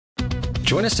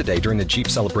Join us today during the Jeep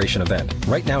Celebration event.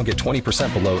 Right now, get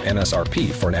 20% below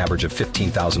MSRP for an average of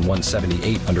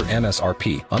 $15,178 under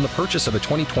MSRP on the purchase of a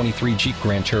 2023 Jeep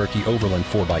Grand Cherokee Overland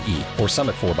 4xE or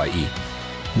Summit 4xE.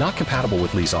 Not compatible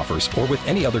with lease offers or with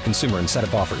any other consumer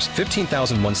incentive offers.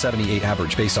 $15,178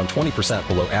 average based on 20%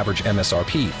 below average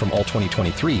MSRP from all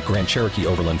 2023 Grand Cherokee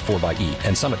Overland 4xE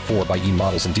and Summit 4xE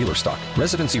models in dealer stock.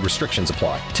 Residency restrictions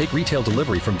apply. Take retail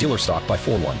delivery from dealer stock by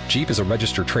 4/1. Jeep is a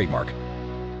registered trademark.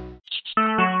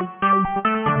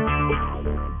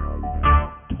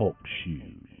 Talk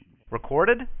shoes.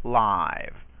 Recorded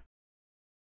live.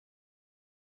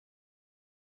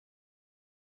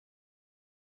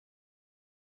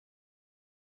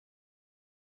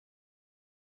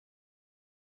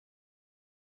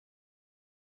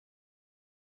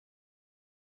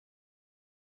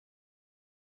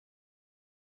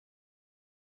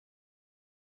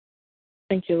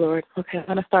 Thank you, Lord. Okay, I'm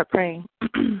going to start praying.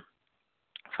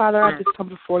 Father, I just come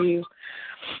before you,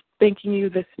 thanking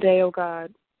you this day, oh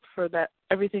God, for that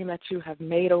everything that you have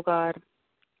made, oh God.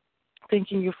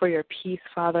 Thanking you for your peace,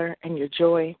 Father, and your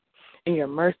joy, and your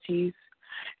mercies,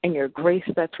 and your grace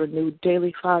that's renewed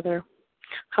daily, Father.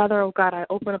 Father, oh God, I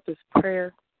open up this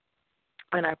prayer,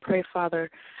 and I pray,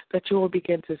 Father, that you will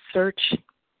begin to search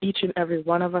each and every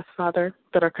one of us, Father,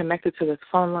 that are connected to this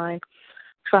phone line.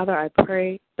 Father, I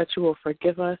pray that you will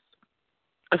forgive us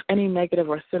of any negative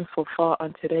or sinful thought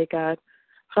on today, God.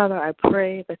 Father, I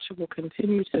pray that you will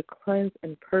continue to cleanse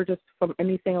and purge us from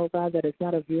anything, oh God, that is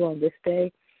not of you on this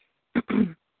day.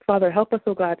 Father, help us,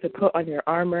 oh God, to put on your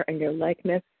armor and your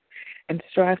likeness and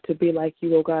strive to be like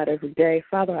you, oh God, every day.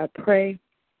 Father, I pray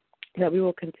that we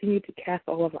will continue to cast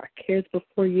all of our cares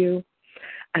before you.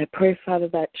 I pray, Father,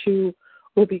 that you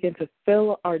will begin to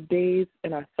fill our days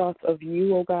and our thoughts of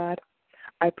you, oh God.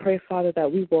 I pray, Father, that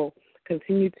we will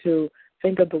continue to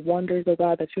think of the wonders, oh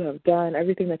God, that you have done,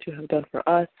 everything that you have done for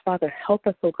us. Father, help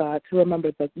us, oh God, to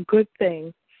remember the good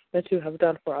things that you have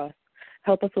done for us.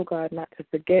 Help us, oh God, not to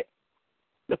forget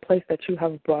the place that you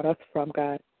have brought us from,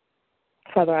 God.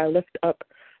 Father, I lift up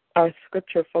our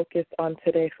scripture focus on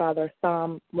today, Father,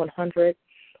 Psalm 100,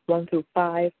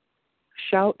 1-5.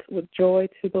 Shout with joy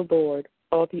to the Lord,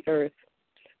 all the earth.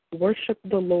 Worship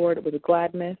the Lord with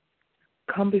gladness.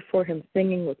 Come before him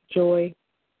singing with joy.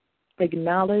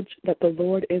 Acknowledge that the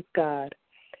Lord is God.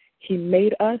 He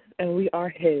made us and we are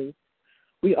his.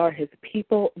 We are his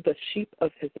people, the sheep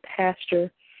of his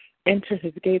pasture. Enter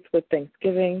his gates with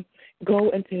thanksgiving. Go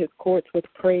into his courts with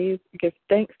praise. Give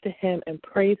thanks to him and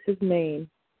praise his name.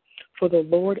 For the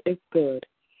Lord is good.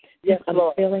 His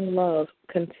unfailing love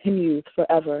continues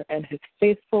forever, and his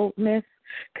faithfulness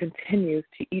continues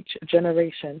to each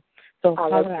generation. So,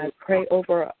 Father, I pray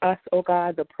over us, oh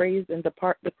God, the praise team,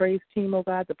 oh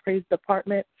God, the praise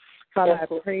department. Father, I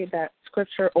pray that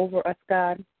scripture over us,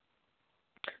 God,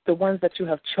 the ones that you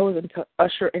have chosen to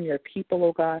usher in your people,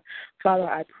 oh God. Father,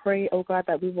 I pray, oh God,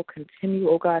 that we will continue,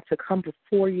 oh God, to come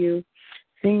before you,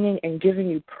 singing and giving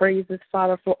you praises,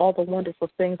 Father, for all the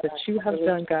wonderful things that you have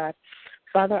done, God.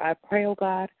 Father, I pray, oh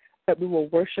God, that we will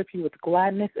worship you with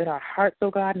gladness in our hearts,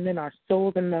 oh God, and in our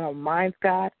souls and in our minds,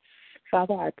 God.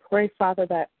 Father, I pray, Father,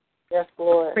 that the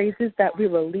praises that we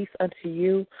release unto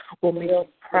you will make you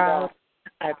proud.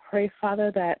 I pray,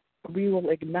 Father, that we will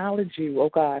acknowledge you, oh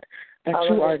God, that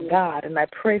you are God. And I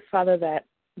pray, Father, that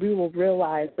we will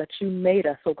realize that you made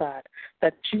us, oh God,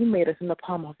 that you made us in the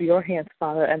palm of your hands,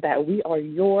 Father, and that we are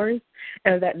yours,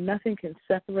 and that nothing can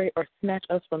separate or snatch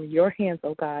us from your hands,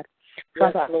 oh God.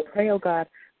 Father, I pray, oh God,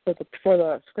 for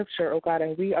the scripture, oh God,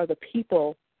 and we are the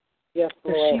people, the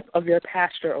sheep of your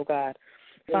pasture, oh God.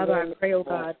 Father, I pray, oh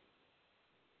God,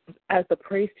 as the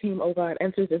praise team, oh God,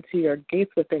 enters into your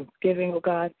gates with thanksgiving, oh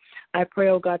God, I pray,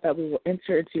 oh God, that we will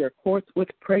enter into your courts with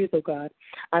praise, oh God.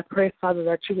 I pray, Father,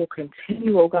 that you will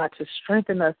continue, oh God, to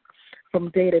strengthen us from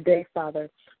day to day, Father.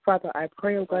 Father, I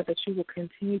pray, oh God, that you will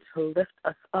continue to lift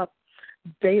us up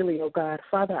daily, oh God.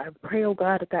 Father, I pray, oh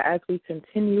God, that as we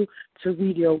continue to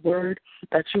read your word,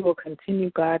 that you will continue,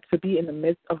 God, to be in the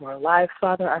midst of our lives,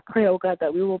 Father. I pray, oh God,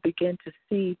 that we will begin to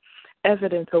see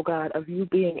evidence, oh God, of you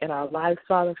being in our lives,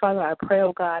 Father. Father, I pray,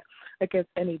 oh God,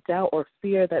 against any doubt or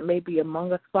fear that may be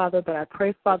among us, Father, but I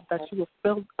pray, Father, that you will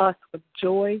fill us with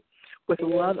joy, with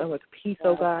love, and with peace,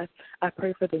 oh God. I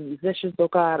pray for the musicians, oh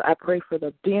God. I pray for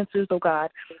the dancers, oh God.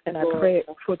 And I pray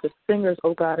for the singers,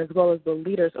 oh God, as well as the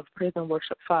leaders of praise and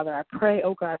worship, Father. I pray,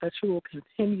 oh God, that you will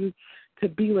continue to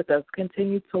be with us,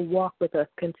 continue to walk with us,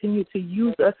 continue to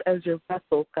use us as your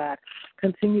vessels, God.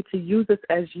 Continue to use us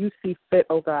as you see fit,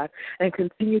 oh God, and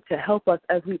continue to help us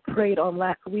as we prayed on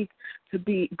last week to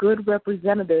be good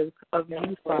representatives of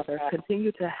you, Father.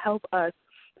 Continue to help us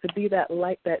to be that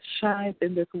light that shines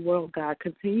in this world, God.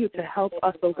 Continue to help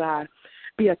us, oh God,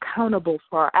 be accountable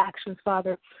for our actions,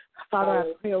 Father. Father,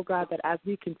 I pray, oh God, that as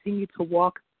we continue to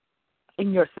walk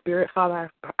in your spirit,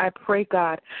 Father, I pray,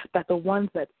 God, that the ones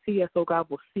that see us, oh God,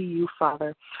 will see you,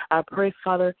 Father. I pray,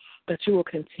 Father, that you will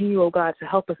continue, oh God, to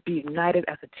help us be united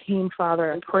as a team,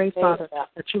 Father. I pray, Father,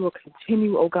 that you will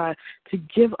continue, oh God, to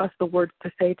give us the words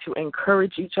to say to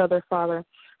encourage each other, Father.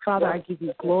 Father, I give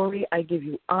you glory. I give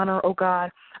you honor, oh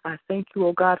God. I thank you,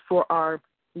 oh God, for our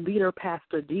leader,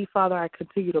 Pastor D. Father, I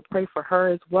continue to pray for her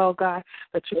as well, God,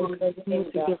 that you will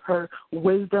continue to give her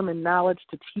wisdom and knowledge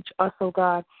to teach us, oh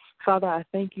God. Father, I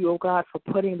thank you, oh God, for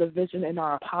putting the vision in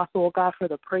our apostle, oh God, for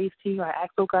the praise team. I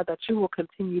ask, oh God, that you will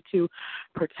continue to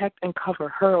protect and cover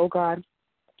her, oh God.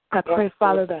 I pray,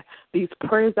 Father, that these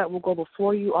prayers that will go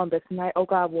before you on this night, oh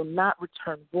God, will not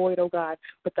return void, oh God,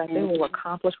 but that they will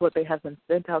accomplish what they have been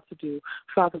sent out to do.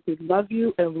 Father, we love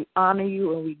you and we honor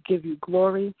you and we give you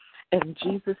glory. In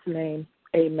Jesus' name,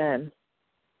 amen.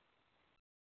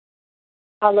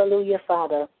 Hallelujah,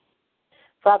 Father.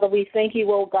 Father, we thank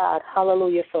you, oh God,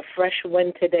 hallelujah, for fresh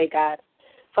wind today, God.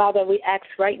 Father, we ask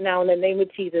right now in the name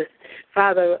of Jesus,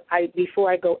 Father,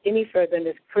 before I go any further in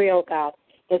this prayer, oh God,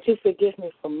 that you forgive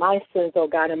me for my sins, oh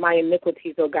God, and my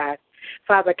iniquities, oh God.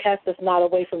 Father, cast us not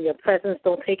away from your presence.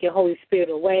 Don't take your Holy Spirit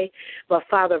away. But,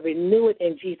 Father, renew it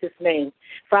in Jesus' name.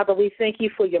 Father, we thank you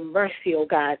for your mercy, oh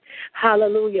God.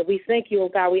 Hallelujah. We thank you, oh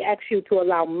God. We ask you to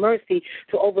allow mercy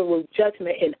to overrule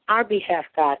judgment in our behalf,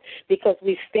 God, because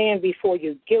we stand before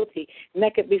you guilty,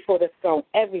 naked before the throne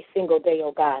every single day,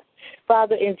 oh God.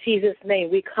 Father, in Jesus'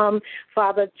 name, we come,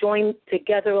 Father, joined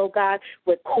together, oh God,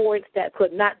 with cords that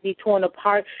could not be torn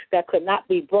apart, that could not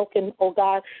be broken, oh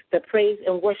God, the praise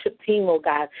and worship team, oh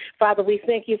God. Father, we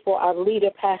thank you for our leader,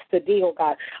 Pastor D, oh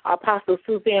God, our Apostle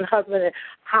Suzanne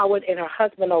Howard and her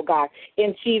husband, oh God.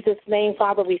 In Jesus' name,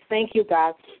 Father, we thank you,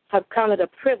 God, have counted a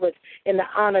privilege and the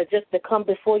honor just to come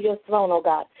before your throne, oh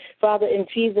God. Father, in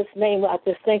Jesus' name, I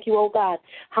just thank you, oh God.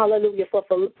 Hallelujah, for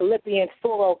Philippians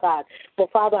 4, oh God. For,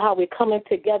 Father, how we're coming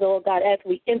together, oh God, as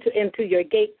we enter into your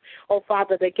gates. Oh,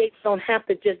 Father, the gates don't have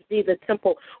to just be the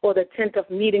temple or the tent of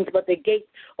meetings, but the gates,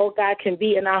 oh God, can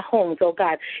be in our homes, oh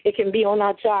God. It can be on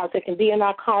our jobs. It can be in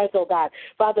our cars, oh God.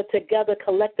 Father, together,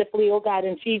 collectively, oh God,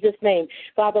 in Jesus' name.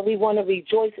 Father, we want to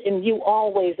rejoice in you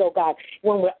always, oh God,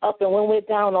 when we're up and when we're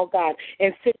down, oh God,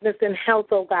 in sickness and health,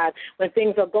 oh God, when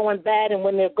things are going bad and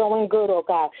when they're going good, oh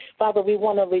God. Father, we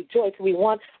want to rejoice. We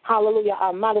want, hallelujah,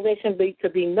 our motivation to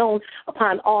be known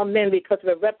upon all men because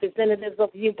we're representatives of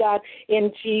you, God,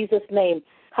 in Jesus' name.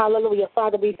 Hallelujah.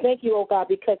 Father, we thank you, oh God,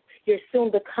 because you're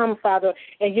soon to come, Father,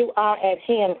 and you are at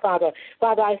hand, Father.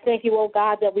 Father, I thank you, oh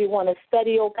God, that we want to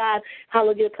study, oh God,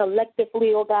 hallelujah,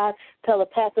 collectively, oh God,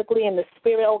 telepathically in the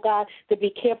spirit, oh God, to be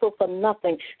careful for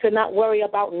nothing, to not worry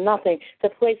about nothing, to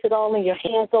place it all in your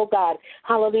hands, oh God.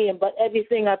 Hallelujah. But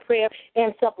everything, our prayer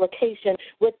and supplication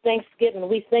with thanksgiving,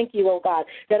 we thank you, oh God,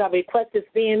 that our request is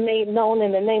being made known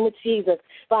in the name of Jesus.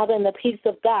 Father, in the peace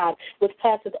of God, which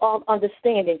passes all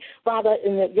understanding. Father,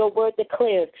 your word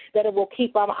declares that it will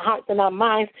keep our hearts and our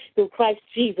minds through Christ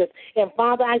Jesus. And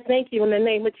Father, I thank you in the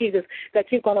name of Jesus that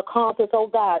you're going to cause us, oh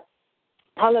God,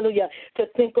 hallelujah, to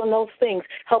think on those things.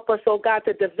 Help us, oh God,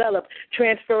 to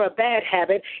transfer a bad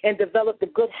habit and develop the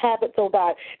good habits, oh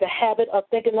God, the habit of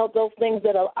thinking of those things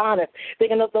that are honest,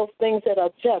 thinking of those things that are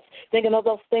just, thinking of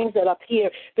those things that are pure,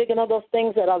 thinking of those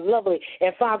things that are lovely.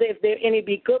 And Father, if there any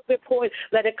be good report,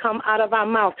 let it come out of our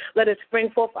mouth. Let it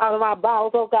spring forth out of our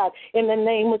bowels, oh God, in the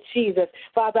name of Jesus.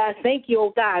 Father, I thank you,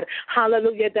 oh God,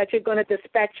 hallelujah, that you're going to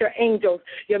dispatch your angels,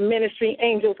 your ministry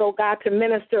angels, oh God, to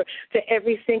minister to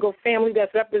every single family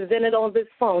that's represented on this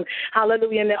phone,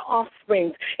 hallelujah, and their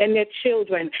offspring and their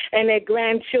children and their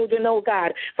grandchildren, oh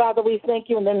God. Father, we thank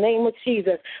you in the name of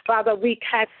Jesus. Father, we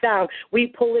cast down, we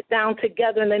pull it down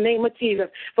together in the name of Jesus.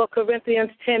 For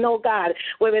Corinthians 10, oh God,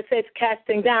 where it says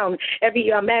casting down every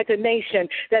imagination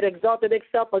that exalted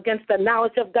itself against the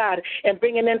knowledge of God and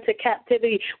bringing into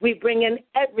captivity, we bring in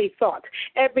every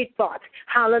thought,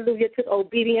 hallelujah, to the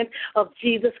obedience of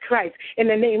Jesus Christ in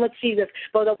the name of Jesus.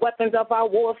 For the weapons of our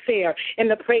warfare in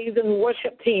the praise and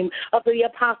worship team of the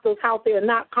apostles' house, they are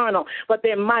not carnal, but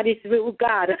they're mighty through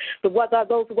God. What are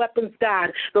those weapons, God?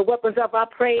 The weapons of our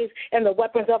praise and the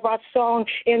weapons of our song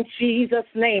in Jesus'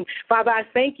 name. Father, I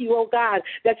thank you, oh God,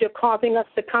 that you're causing us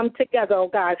to come together, oh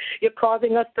God. You're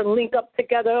causing us to link up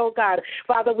together, oh God.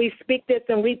 Father, we speak this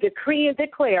and we decree and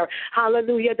declare,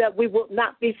 hallelujah, that we will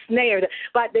not be snared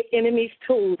by the enemy's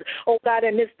tools, oh God,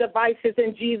 and this device is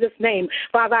in Jesus' name.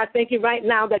 Father, I thank you right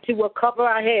now that you will cover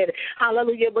our head,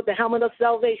 hallelujah, with the helmet of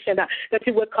salvation, that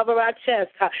you would cover our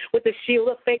chest with the shield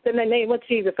of faith in the name of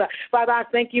Jesus. Father, I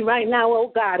thank you right now,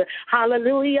 oh God,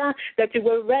 hallelujah, that you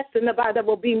will rest in the body. There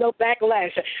will be no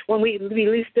backlash when we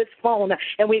release this phone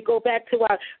and we go back to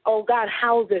our, oh God,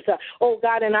 houses, oh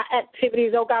God, and our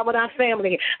activities, oh God, with our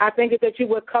family. I thank you that you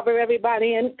will cover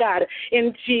everybody in God,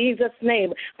 in Jesus'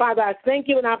 name. Father, I thank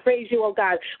you and I praise you, oh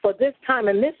God, for this time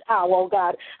and this hour, oh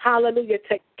God, hallelujah,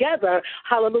 together,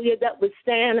 hallelujah, that we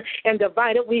stand and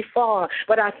divided we fall.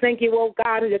 But I thank you, oh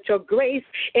God, that your grace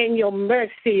and your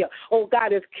mercy, oh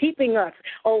God, is keeping us,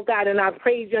 oh God, and I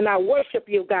praise you and I worship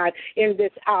you, God, in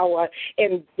this hour.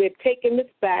 And we're taking this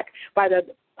back by the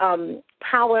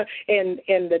power and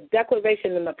the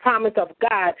declaration and the promise of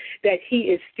God that he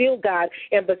is still God,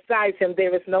 and besides him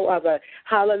there is no other.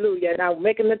 Hallelujah. And I'm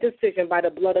making the decision by the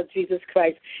blood of Jesus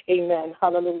Christ. Amen.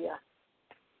 Hallelujah.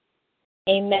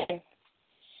 Amen.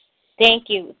 Thank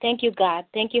you. Thank you, God.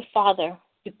 Thank you, Father.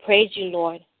 We praise you,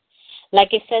 Lord.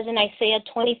 Like it says in Isaiah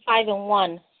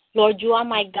 25:1, Lord, you are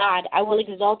my God. I will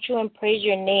exalt you and praise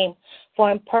your name.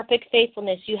 For in perfect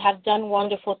faithfulness you have done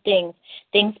wonderful things,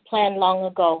 things planned long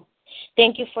ago.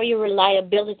 Thank you for your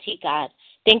reliability, God.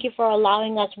 Thank you for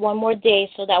allowing us one more day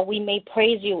so that we may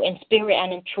praise you in spirit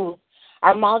and in truth.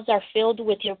 Our mouths are filled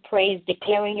with your praise,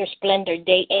 declaring your splendor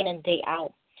day in and day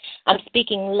out. I'm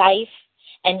speaking life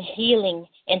and healing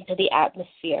into the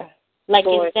atmosphere. Like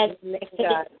Lord, it says in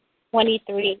Exodus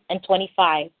 23 and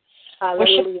 25.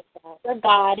 Hallelujah. Worship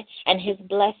God, and his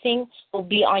blessing will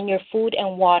be on your food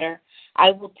and water.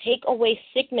 I will take away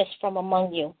sickness from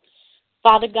among you.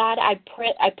 Father God, I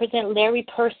present Larry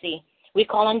Percy. We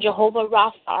call on Jehovah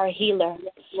Rapha, our healer.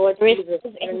 Yes, Lord Jesus.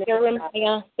 In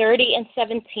Jeremiah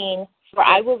 30:17, for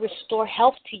I will restore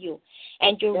health to you,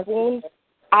 and your wounds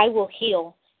I will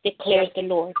heal, declares the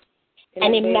Lord.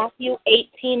 And in Matthew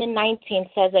 18:19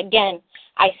 says again,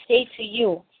 I say to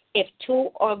you, if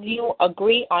two of you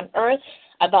agree on earth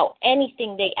about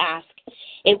anything they ask,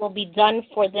 it will be done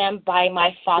for them by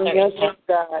my Father in heaven.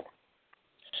 God.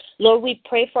 Lord, we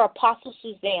pray for Apostle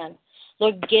Suzanne.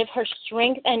 Lord, give her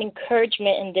strength and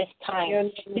encouragement in this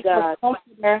time. Comfort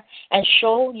her and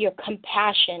show your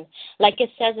compassion. Like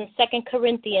it says in 2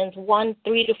 Corinthians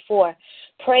 1:3-4,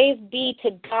 praise be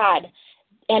to God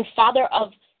and Father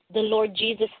of the Lord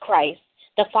Jesus Christ,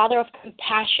 the Father of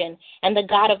compassion and the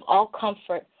God of all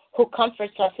comfort, who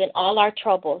comforts us in all our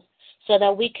troubles, so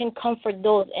that we can comfort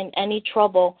those in any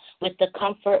trouble with the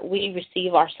comfort we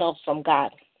receive ourselves from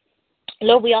God.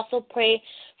 Lord, we also pray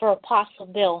for Apostle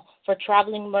Bill for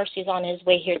traveling mercies on his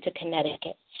way here to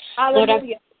Connecticut.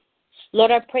 Hallelujah.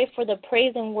 Lord, I pray for the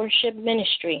praise and worship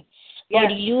ministry.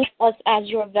 Lord, use us as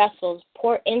your vessels.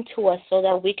 Pour into us so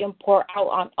that we can pour out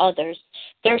on others,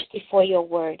 thirsty for your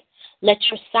word. Let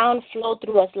your sound flow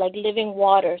through us like living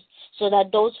waters, so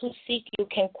that those who seek you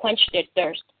can quench their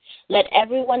thirst. Let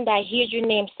everyone that hears your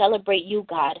name celebrate you,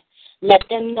 God. Let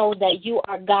them know that you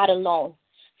are God alone.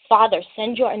 Father,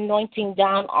 send your anointing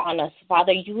down on us.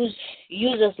 Father, use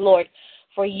us, Lord,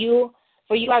 for you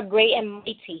are great and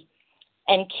mighty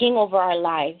and king over our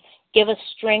lives. Give us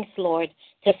strength, Lord,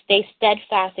 to stay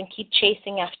steadfast and keep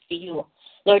chasing after you.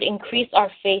 Lord, increase our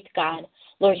faith, God.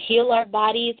 Lord, heal our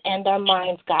bodies and our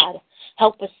minds, God.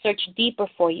 Help us search deeper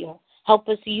for you. Help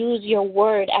us use your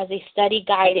word as a study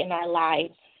guide in our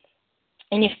lives.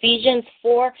 In Ephesians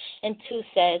 4:2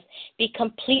 says, be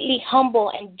completely humble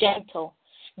and gentle.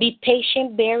 Be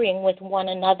patient, bearing with one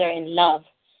another in love.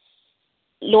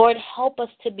 Lord, help us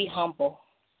to be humble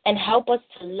and help us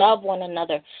to love one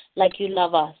another like you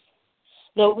love us.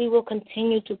 Lord, we will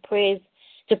continue to praise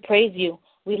you.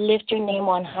 We lift your name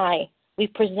on high. We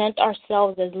present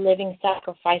ourselves as living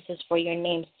sacrifices for your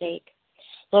name's sake.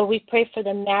 Lord, we pray for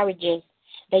the marriages,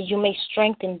 that you may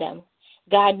strengthen them.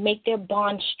 God, make their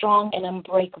bond strong and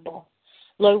unbreakable.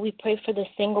 Lord, we pray for the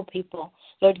single people.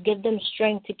 Lord, give them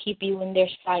strength to keep you in their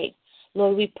sight.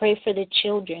 Lord, we pray for the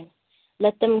children.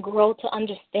 Let them grow to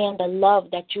understand the love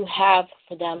that you have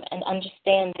for them and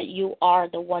understand that you are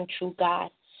the one true God,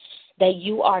 that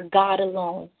you are God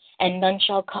alone, and none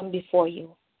shall come before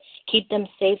you. Keep them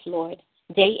safe, Lord,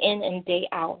 day in and day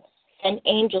out. Send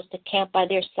angels to camp by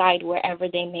their side wherever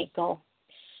they may go.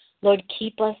 Lord,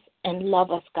 keep us and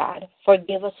love us, God.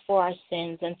 Forgive us for our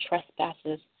sins and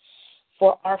trespasses,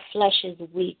 for our flesh is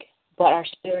weak, but our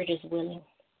spirit is willing.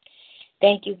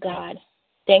 Thank you, God.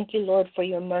 Thank you, Lord, for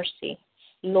your mercy,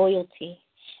 loyalty,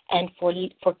 and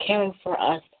for caring for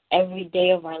us every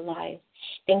day of our lives.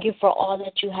 Thank you for all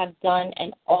that you have done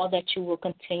and all that you will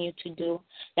continue to do.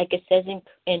 Like it says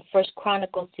in 1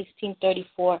 Chronicles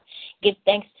 16:34, give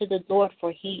thanks to the Lord,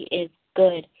 for he is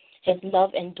good. His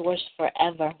love endures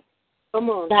forever. Come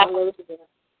on.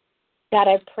 God,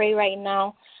 I pray right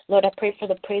now, Lord, I pray for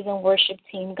the praise and worship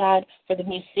team, God, for the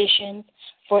musicians,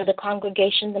 for the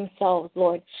congregation themselves,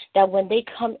 Lord, that when they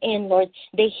come in, Lord,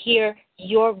 they hear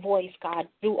your voice, God,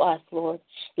 through us, Lord.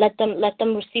 Let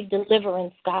them receive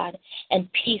deliverance, God, and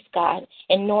peace, God,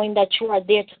 and knowing that you are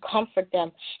there to comfort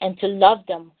them and to love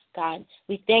them, God.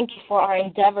 We thank you for our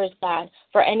endeavors, God,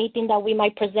 for anything that we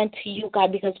might present to you,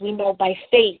 God, because we know by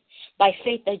faith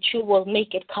that you will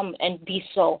make it come and be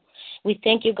so. We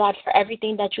thank you, God, for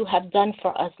everything that you have done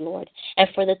for us, Lord, and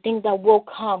for the things that will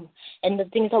come and the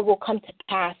things that will come to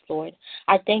pass, Lord.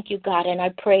 I thank you, God, and I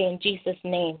pray in Jesus'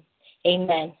 name.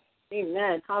 Amen.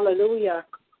 Amen. Hallelujah.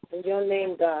 In your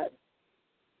name, God.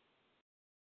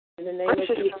 In the name of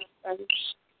Jesus Christ.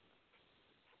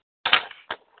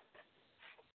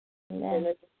 Amen. In the name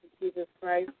of Jesus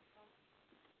Christ.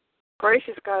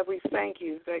 Gracious God, we thank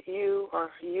you that you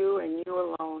and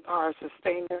you alone are our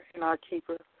sustainer and our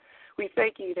keeper. We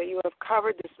thank you that you have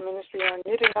covered this ministry and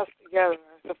knitting us together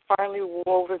as a finely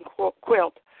woven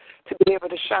quilt to be able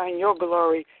to shine your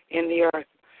glory in the earth,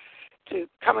 to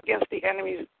come against the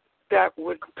enemies that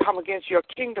would come against your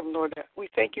kingdom, Lord. We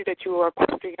thank you that you are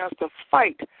equipping us to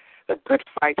fight the good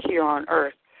fight here on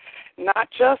earth, not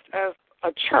just as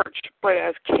a church, but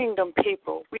as kingdom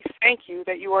people. We thank you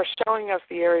that you are showing us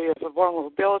the areas of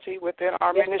vulnerability within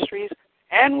our ministries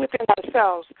and within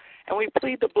ourselves, and we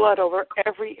plead the blood over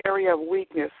every area of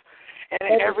weakness and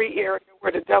in every area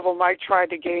where the devil might try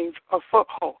to gain a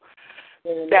foothold.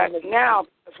 That now,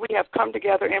 as we have come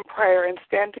together in prayer and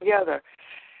stand together,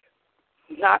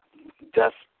 not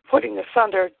just putting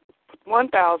asunder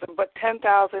 1,000, but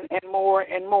 10,000 and more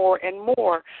and more and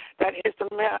more, that his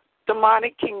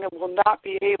demonic kingdom will not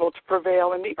be able to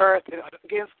prevail in the earth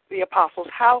against the apostles'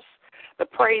 house, the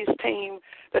praise team,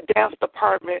 the dance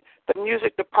department, the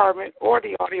music department, or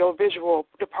the audiovisual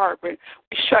department.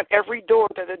 We shut every door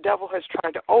that the devil has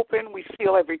tried to open. We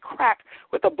seal every crack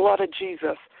with the blood of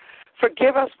Jesus.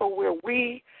 Forgive us for where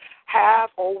we have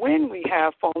or when we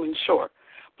have fallen short.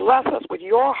 Bless us with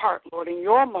your heart, Lord, and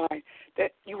your mind,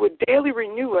 that you would daily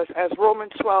renew us as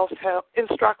Romans 12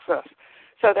 instructs us,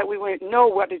 so that we would know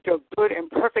what is your good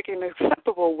and perfect and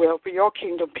acceptable will for your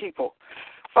kingdom people.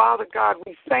 Father God,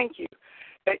 we thank you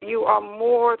that you are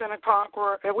more than a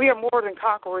conqueror, and we are more than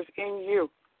conquerors in you,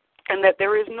 and that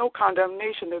there is no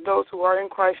condemnation to those who are in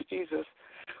Christ Jesus.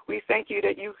 We thank you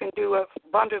that you can do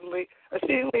abundantly,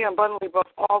 exceedingly abundantly above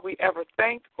all we ever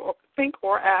think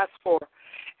or ask for.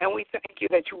 And we thank you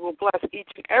that you will bless each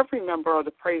and every member of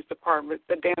the praise department,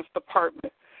 the dance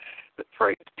department, the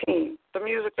praise team, the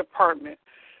music department,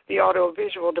 the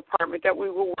audiovisual department, that we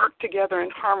will work together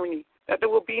in harmony, that there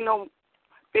will be no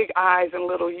big I's and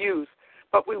little U's,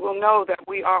 but we will know that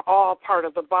we are all part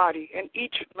of the body, and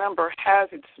each member has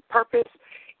its purpose.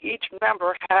 Each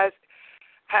member has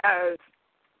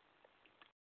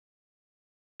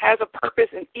a purpose,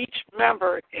 and each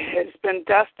member has been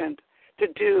destined to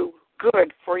do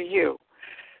good for you,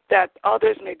 that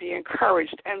others may be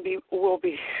encouraged and will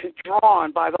be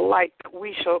drawn by the light that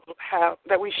we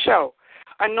show.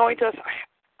 Anoint us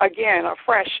again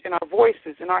afresh in our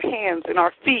voices, in our hands, in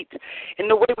our feet, in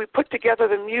the way we put together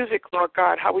the music, Lord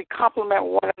God, how we complement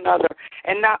one another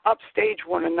and not upstage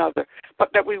one another, but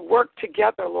that we work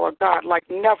together, Lord God, like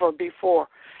never before.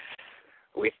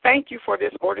 We thank you for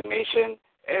this ordination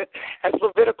as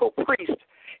Levitical priest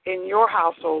in your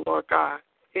household, Lord God.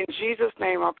 In Jesus'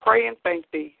 name I pray and thank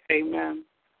thee. Amen.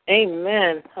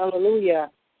 Amen.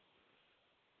 Hallelujah.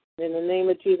 In the name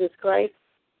of Jesus Christ.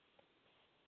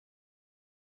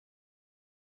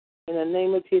 In the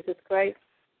name of Jesus Christ.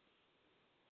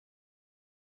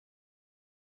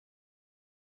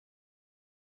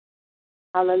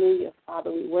 Hallelujah.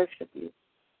 Father, we worship you.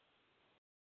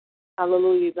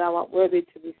 Hallelujah. Thou art worthy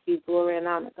to receive glory and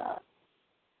honor, God.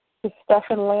 Is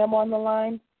Stephen Lamb on the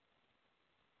line?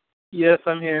 Yes,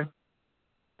 I'm here.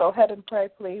 Go ahead and pray,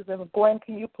 please. And Gwen,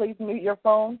 can you please mute your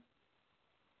phone?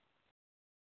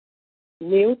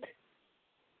 Mute?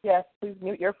 Yes, please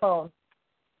mute your phone.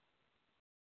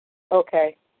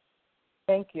 Okay.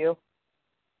 Thank you.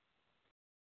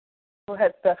 Go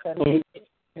ahead, Stephen.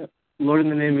 Lord, in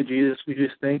the name of Jesus, we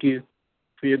just thank you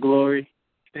for your glory.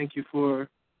 Thank you for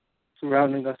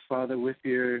surrounding us, Father, with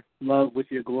your love, with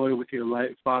your glory, with your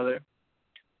light, Father.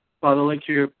 Father, let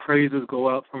your praises go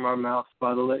out from our mouths,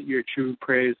 Father. Let your true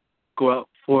praise go out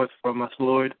forth from us,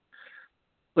 Lord.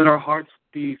 Let our hearts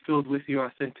be filled with your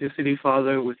authenticity,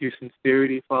 Father, with your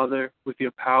sincerity, Father, with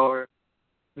your power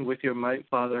and with your might,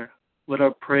 Father. Let our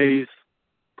praise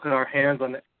put our hands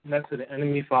on the necks of the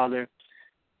enemy, Father,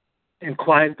 and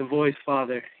quiet the voice,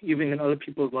 Father, even in other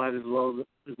people's lives as well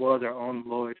as our own,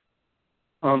 Lord.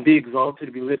 be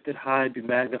exalted, be lifted high, be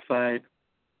magnified,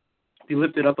 be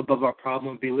lifted up above our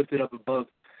problem, be lifted up above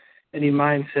any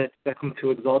mindset that comes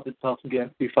to exalt itself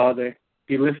against you, Father.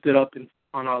 Be lifted up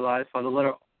on our lives, Father. Let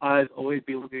our eyes always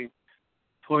be looking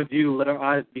towards you. Let our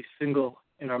eyes be single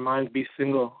and our minds be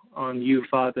single on you,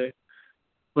 Father.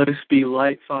 Let us be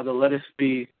light, Father. Let us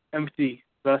be empty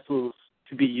vessels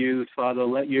to be used, Father.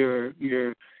 Let your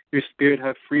Spirit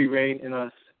have free reign in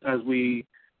us as we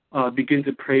begin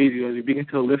to praise you, as we begin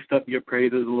to lift up your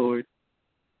praises, Lord.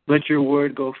 Let your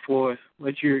word go forth.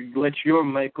 Let your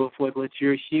might go forth. Let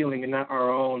your healing and not our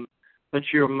own. Let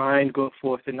your mind go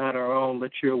forth and not our own.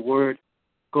 Let your word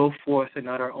go forth and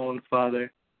not our own,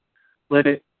 Father. Let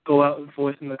it go out and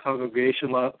forth in the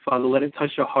congregation, Father. Let it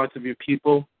touch the hearts of your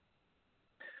people.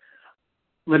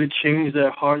 Let it change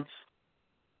their hearts.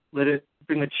 Let it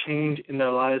bring a change in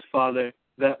their lives, Father,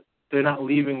 that they're not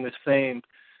leaving the same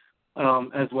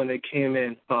as when they came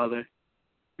in, Father.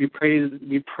 We pray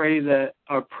that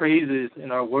our praises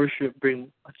and our worship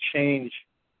bring a change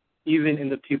even in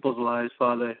the people's lives,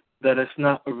 Father, that it's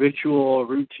not a ritual or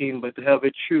routine, but to have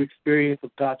a true experience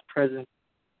of God's presence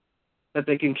that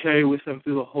they can carry with them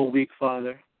through the whole week,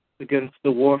 Father, against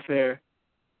the warfare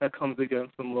that comes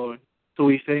against them, Lord. So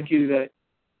we thank you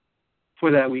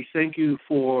for that. We thank you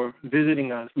for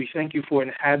visiting us. We thank you for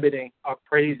inhabiting our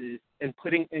praises and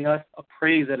putting in us a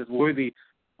praise that is worthy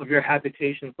of your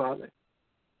habitation, Father.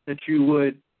 That you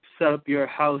would set up your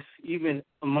house even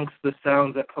amongst the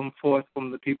sounds that come forth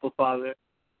from the people, Father.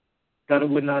 That it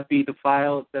would not be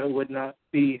defiled, that it would not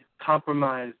be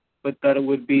compromised, but that it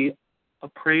would be a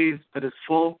praise that is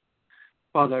full,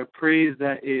 Father, a praise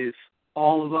that is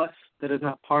all of us, that is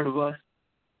not part of us,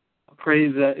 a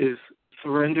praise that is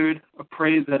surrendered, a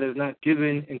praise that is not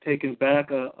given and taken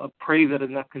back, a praise that is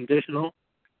not conditional,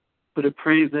 but a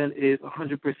praise that is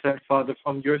 100%, Father,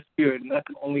 from your Spirit, and that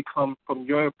can only come from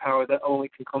your power, that only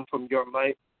can come from your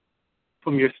might,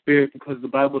 from your Spirit, because the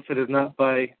Bible said it's not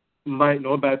by might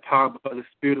nor by power, but by the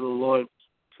Spirit of the Lord.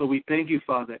 So we thank you,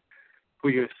 Father, for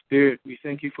your Spirit. We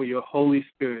thank you for your Holy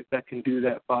Spirit that can do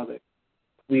that, Father.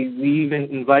 We even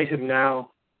invite him now,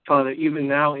 Father, even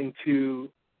now into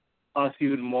us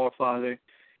even more, Father,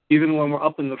 even when we're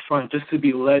up in the front, just to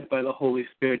be led by the Holy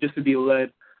Spirit, just to be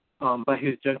led by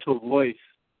his gentle voice,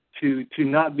 to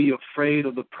not be afraid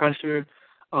of the pressure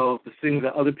of the things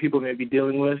that other people may be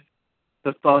dealing with,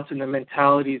 the thoughts and the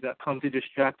mentalities that come to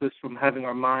distract us from having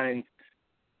our minds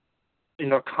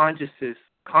and our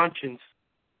conscience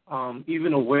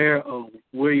even aware of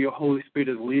where your Holy Spirit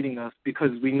is leading us,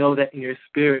 because we know that in your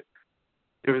Spirit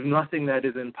there is nothing that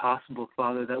is impossible,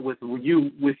 Father, that with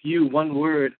you, one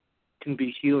word can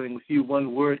be healing. With you,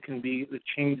 one word can be the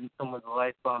change in someone's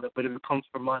life, Father. But if it comes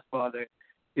from us, Father,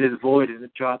 it is void and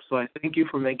it drops. So I thank you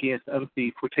for making us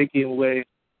empty, for taking away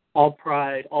all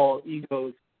pride, all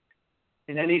egos,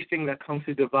 and anything that comes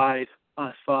to divide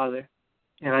us, Father.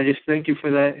 And I just thank you for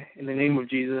that in the name of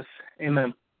Jesus.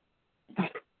 Amen.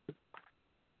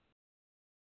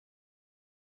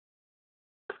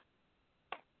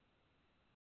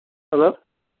 Hello?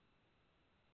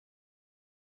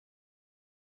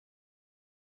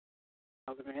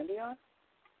 Elder Mandy on?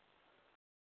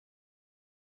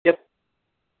 Yep.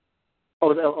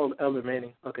 Oh, it's Elder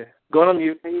Manning. Okay. Go on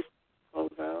mute. Can you close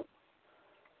out?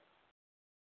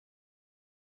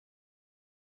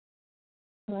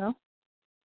 Hello?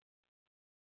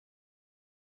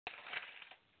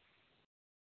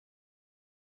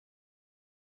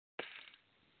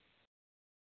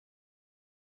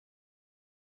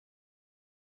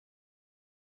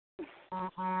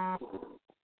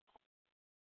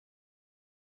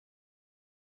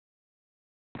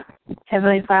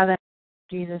 Heavenly Father,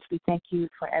 Jesus, we thank you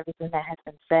for everything that has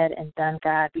been said and done,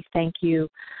 God. We thank you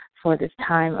for this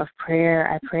time of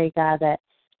prayer. I pray, God, that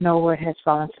no word has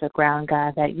fallen to the ground,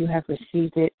 God, that you have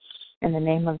received it in the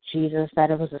name of Jesus,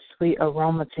 that it was a sweet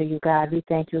aroma to you, God. We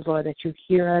thank you, Lord, that you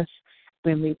hear us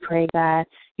when we pray, God.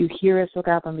 You hear us, oh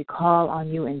God, when we call on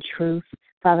you in truth.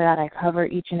 Father God, I cover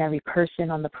each and every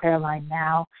person on the prayer line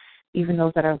now, even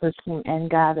those that are listening in,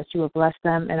 God, that you will bless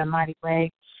them in a mighty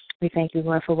way. We thank you,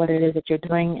 Lord, for what it is that you're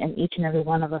doing in each and every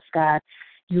one of us, God.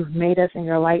 You've made us in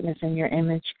your likeness and your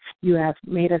image. You have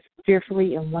made us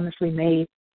fearfully and wonderfully made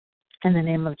in the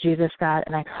name of Jesus, God.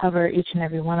 And I cover each and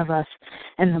every one of us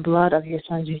in the blood of your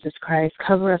Son, Jesus Christ.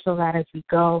 Cover us, oh God, as we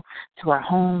go to our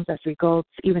homes, as we go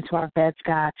even to our beds,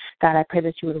 God. God, I pray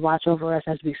that you would watch over us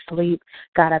as we sleep.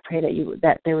 God, I pray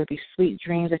that there would be sweet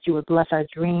dreams, that you would bless our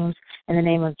dreams in the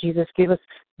name of Jesus. Give us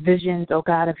visions, oh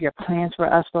God, of your plans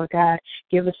for us, Lord God.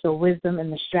 Give us the wisdom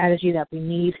and the strategy that we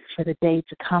need for the day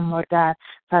to come, Lord God.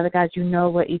 Father God, you know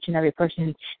what each and every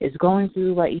person is going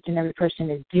through, what each and every person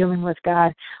is dealing with,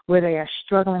 God, where they are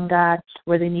struggling, God,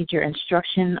 where they need your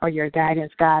instruction or your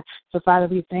guidance, God. So, Father,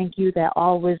 we thank you that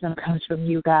all wisdom comes from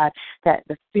you, God, that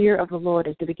the fear of the Lord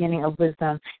is the beginning of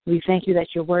wisdom. We thank you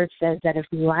that your word says that if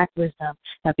we lack wisdom,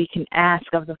 that we can ask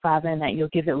of the Father and that you'll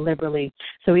give it liberally.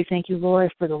 So we thank you,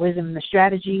 Lord, for the wisdom and the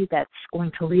strategy that's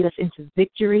going to lead us into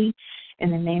victory.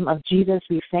 In the name of Jesus,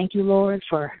 we thank you, Lord,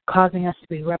 for causing us to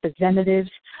be representatives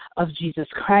of Jesus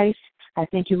Christ. I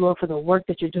thank you, Lord, for the work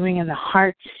that you're doing in the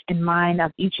heart and mind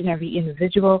of each and every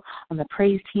individual on the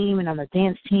praise team and on the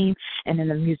dance team and in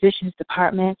the musicians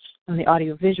department and the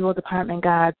audiovisual department,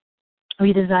 God.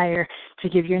 We desire to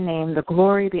give your name the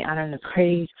glory, the honor, and the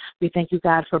praise. We thank you,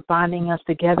 God, for bonding us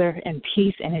together in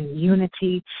peace and in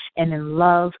unity and in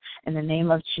love in the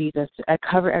name of Jesus. I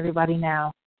cover everybody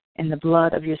now in the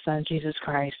blood of your Son, Jesus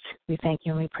Christ. We thank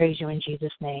you and we praise you in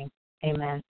Jesus' name.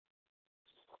 Amen.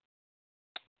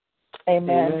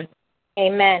 Amen.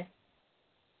 Amen.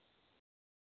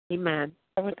 Amen.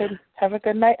 Have a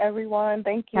good night, everyone.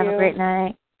 Thank you. Have a great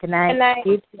night. Good night. Good night.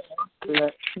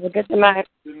 Have a good night.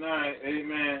 Good night.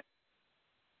 Amen.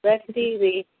 Rest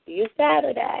easy. See you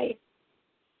Saturday.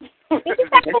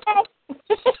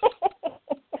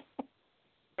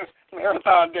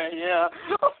 Marathon day, yeah.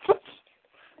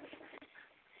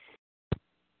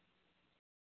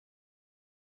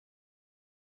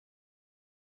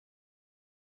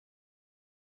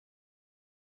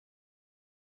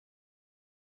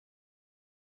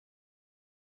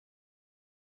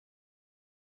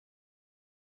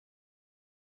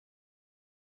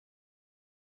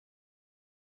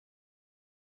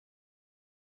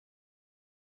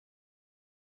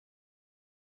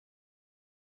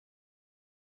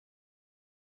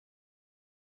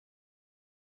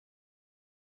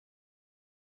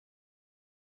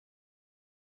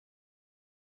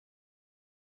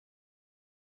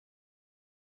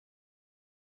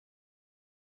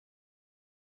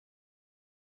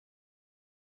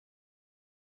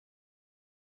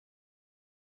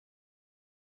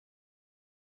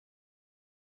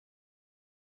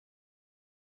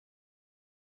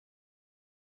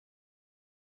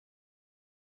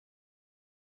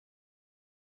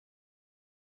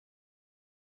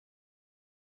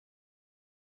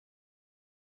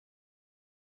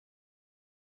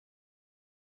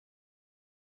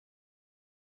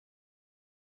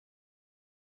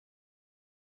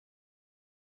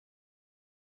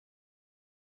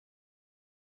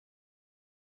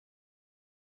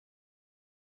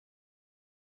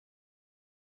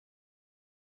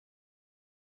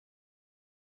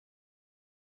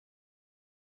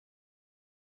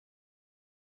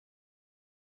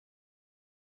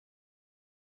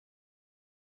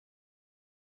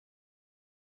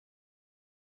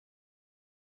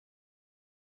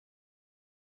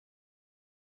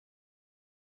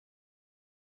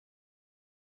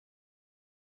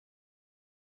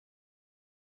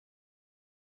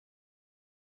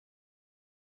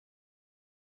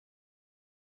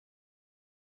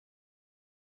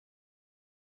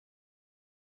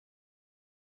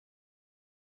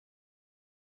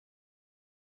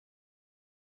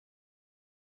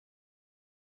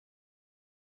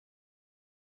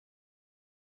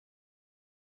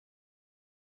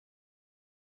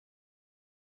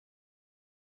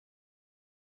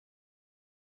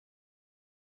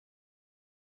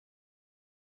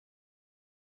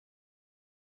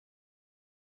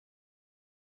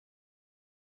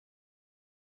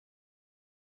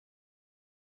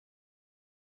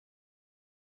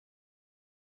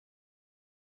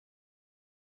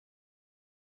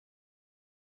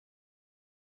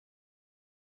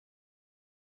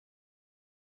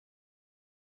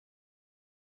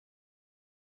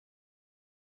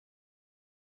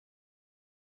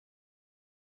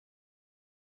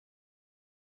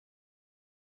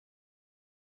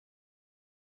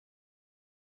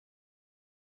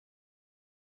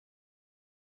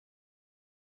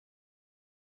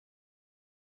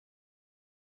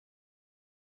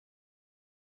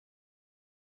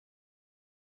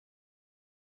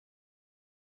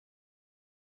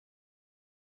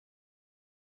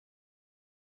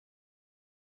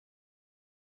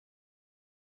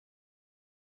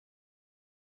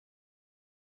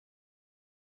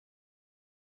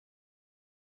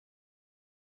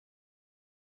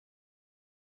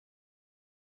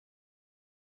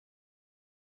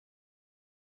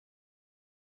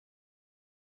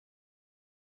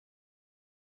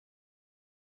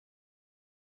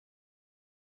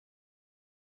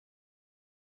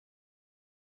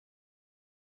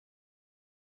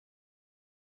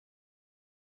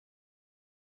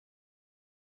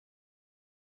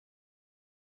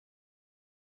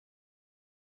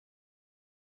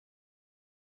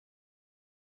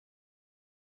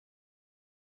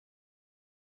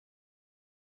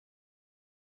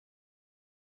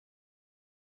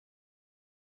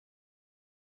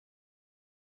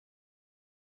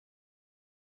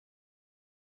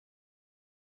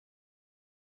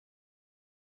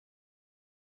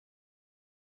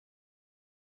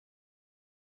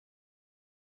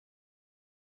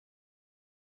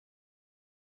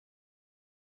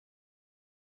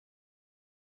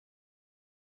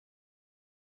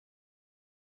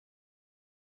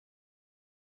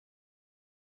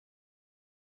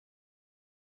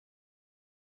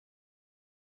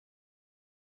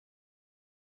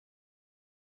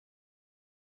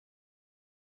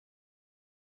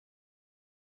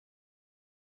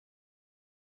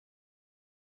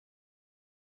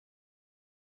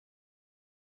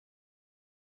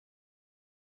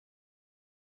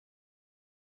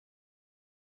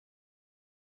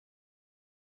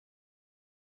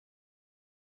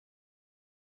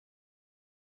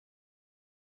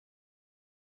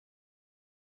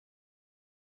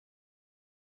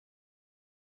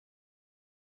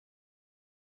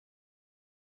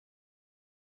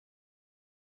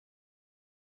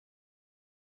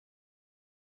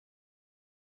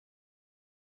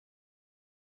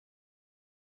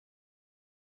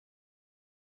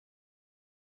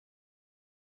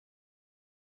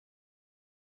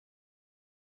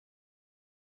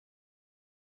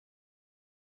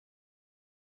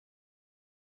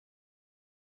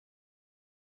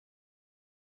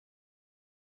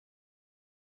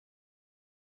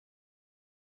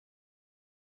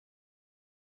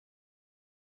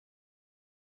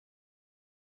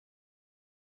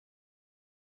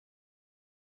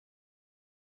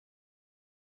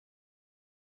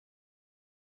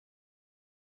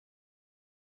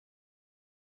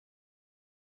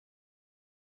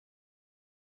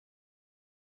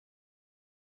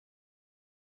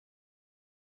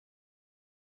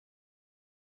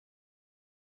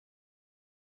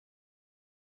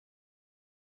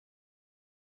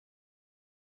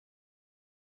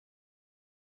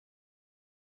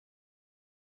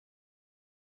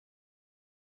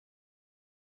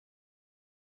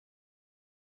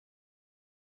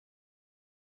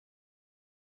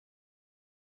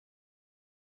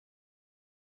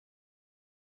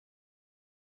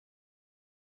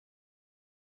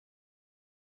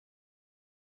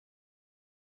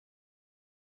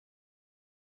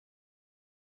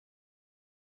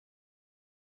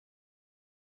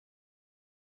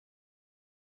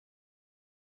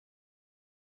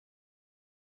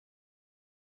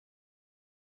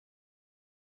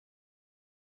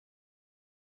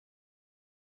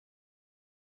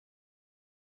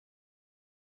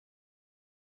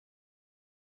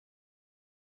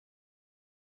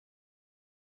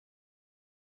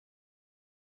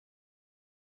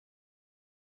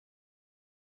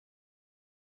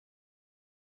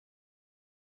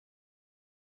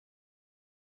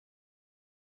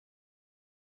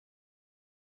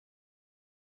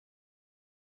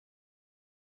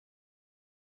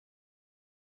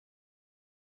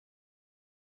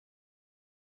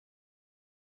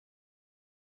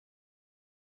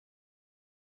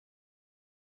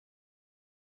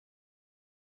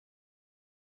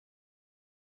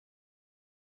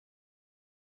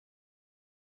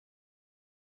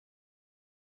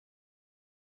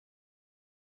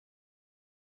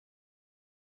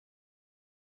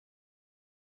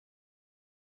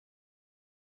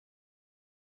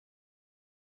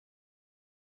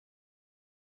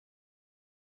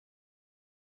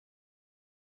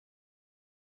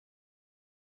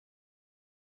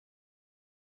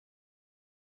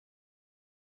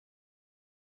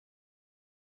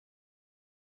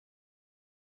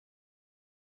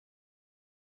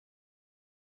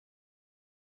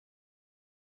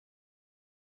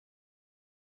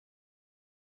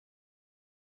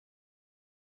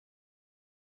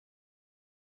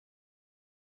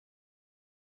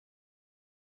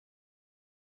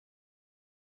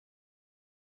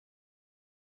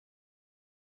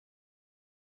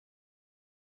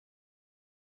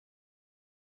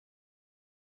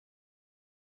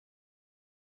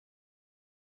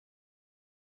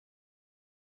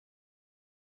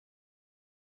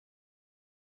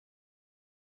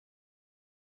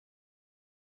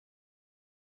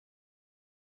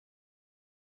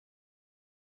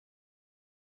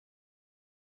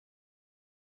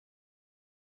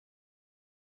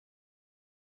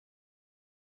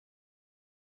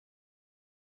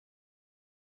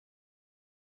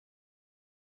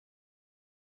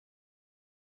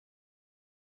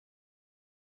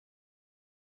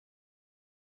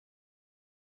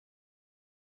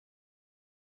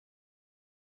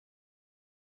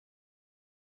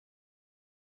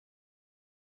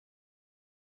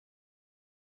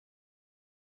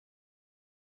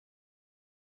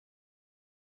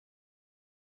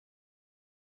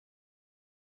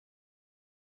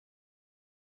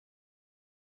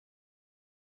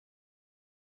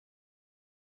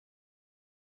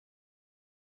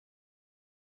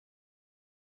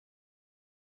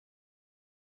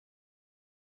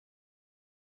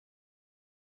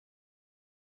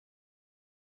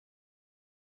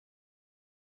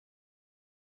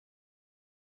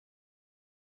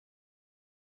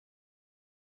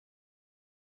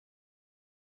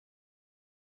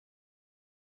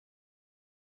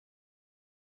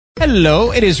 Hello,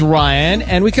 it is Ryan,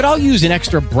 and we could all use an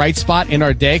extra bright spot in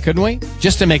our day, couldn't we?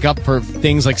 Just to make up for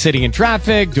things like sitting in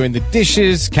traffic, doing the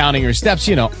dishes, counting your steps,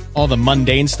 you know, all the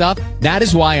mundane stuff. That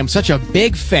is why I'm such a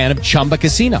big fan of Chumba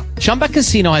Casino. Chumba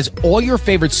Casino has all your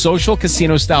favorite social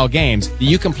casino-style games that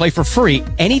you can play for free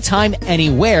anytime,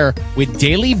 anywhere with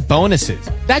daily bonuses.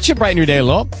 That should brighten your day a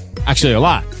little. Actually, a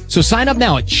lot. So sign up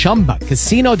now at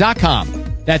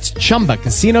ChumbaCasino.com. That's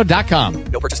ChumbaCasino.com.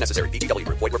 No purchase necessary. VGW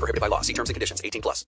Group. Void where prohibited by law. See terms and conditions. 18+.